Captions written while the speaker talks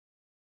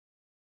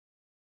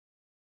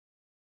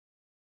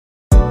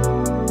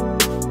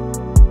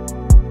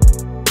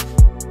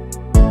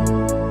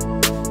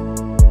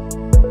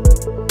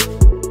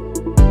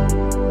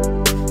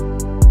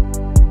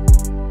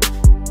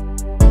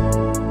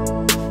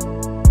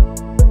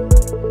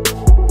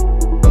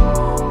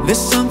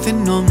There's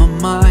something on my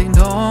mind,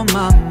 on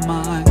my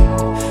mind.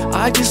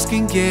 I just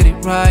can't get it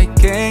right,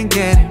 can't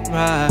get it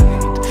right.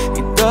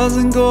 It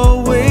doesn't go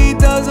away,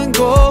 doesn't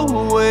go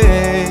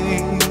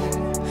away.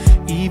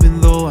 Even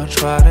though I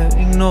try to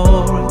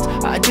ignore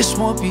it, I just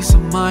want peace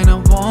of mind, I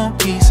want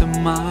peace of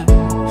mind.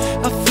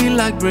 I feel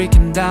like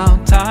breaking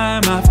down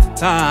time after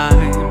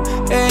time,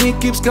 and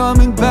it keeps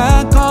coming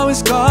back,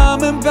 always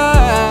coming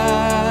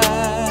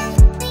back.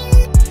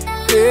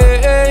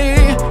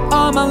 Hey,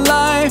 all my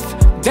life,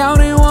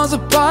 doubting was a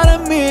part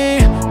of me.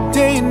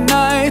 Day and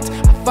night,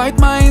 I fight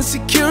my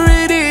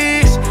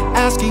insecurities,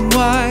 asking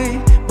why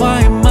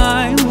am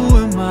I, who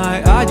am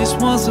I just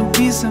want some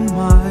peace of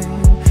mind.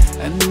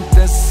 أنت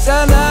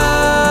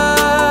السلام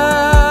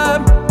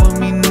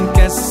ومنك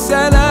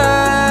السلام،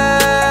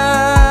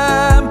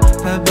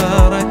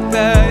 تباركت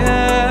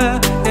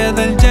يا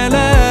ذا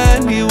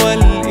الجلال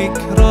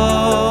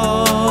والإكرام.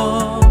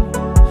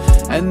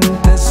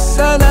 أنت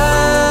السلام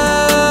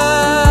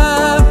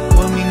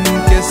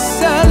ومنك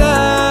السلام،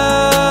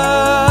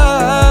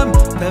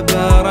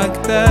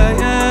 تباركت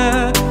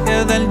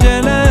يا ذا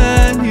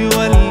الجلال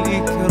والإكرام.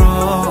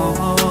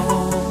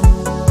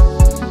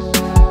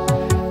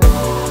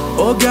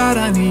 Oh God,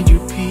 I need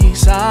your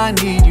peace, I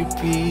need your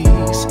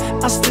peace.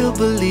 I still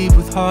believe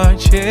with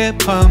hardship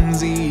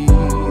comes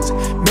ease.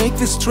 Make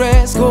the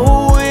stress go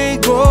away,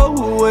 go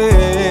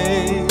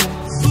away.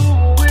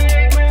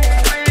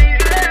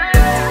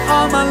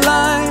 All my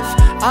life,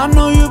 I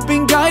know you've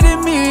been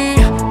guiding me.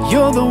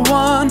 You're the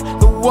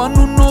one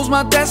who knows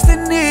my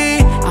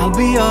destiny. I'll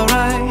be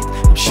alright,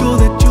 I'm sure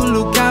that you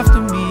look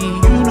after me.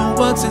 You know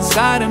what's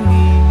inside of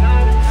me.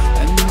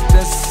 And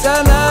the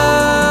salam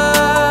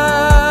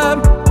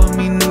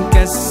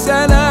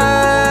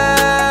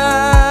السلام،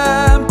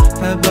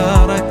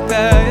 تباركت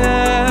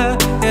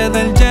يا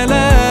ذا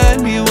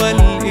الجلال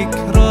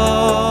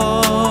والإكرام.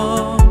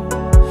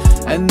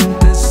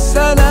 أنت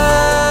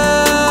السلام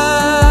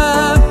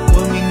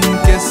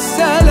ومنك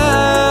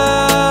السلام،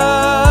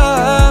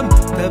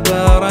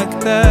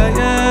 تباركت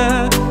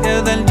يا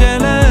ذا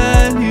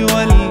الجلال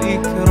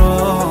والإكرام.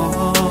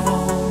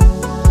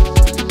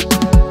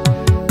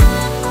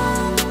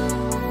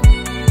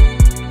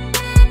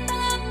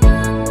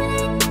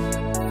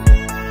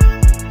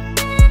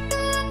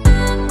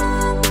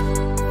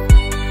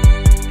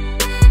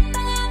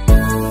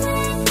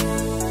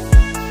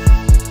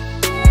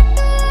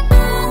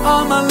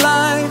 All my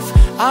life,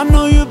 I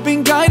know you've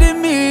been guiding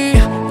me.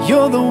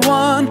 You're the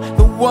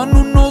one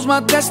who knows my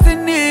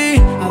destiny.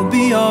 I'll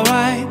be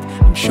alright,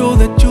 I'm sure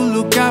that you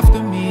look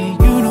after me.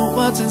 You know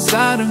what's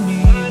inside of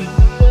me.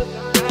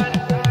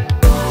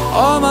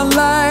 All my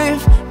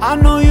life, I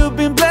know you've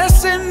been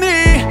blessing me.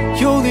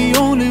 You're the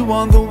only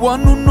one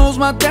who knows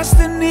my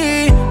destiny.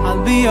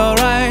 I'll be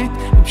alright,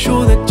 I'm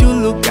sure that you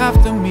look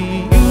after me.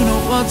 You know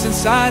what's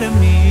inside of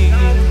me.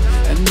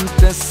 And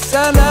the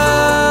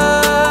salam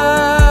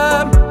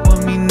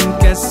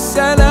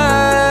السلام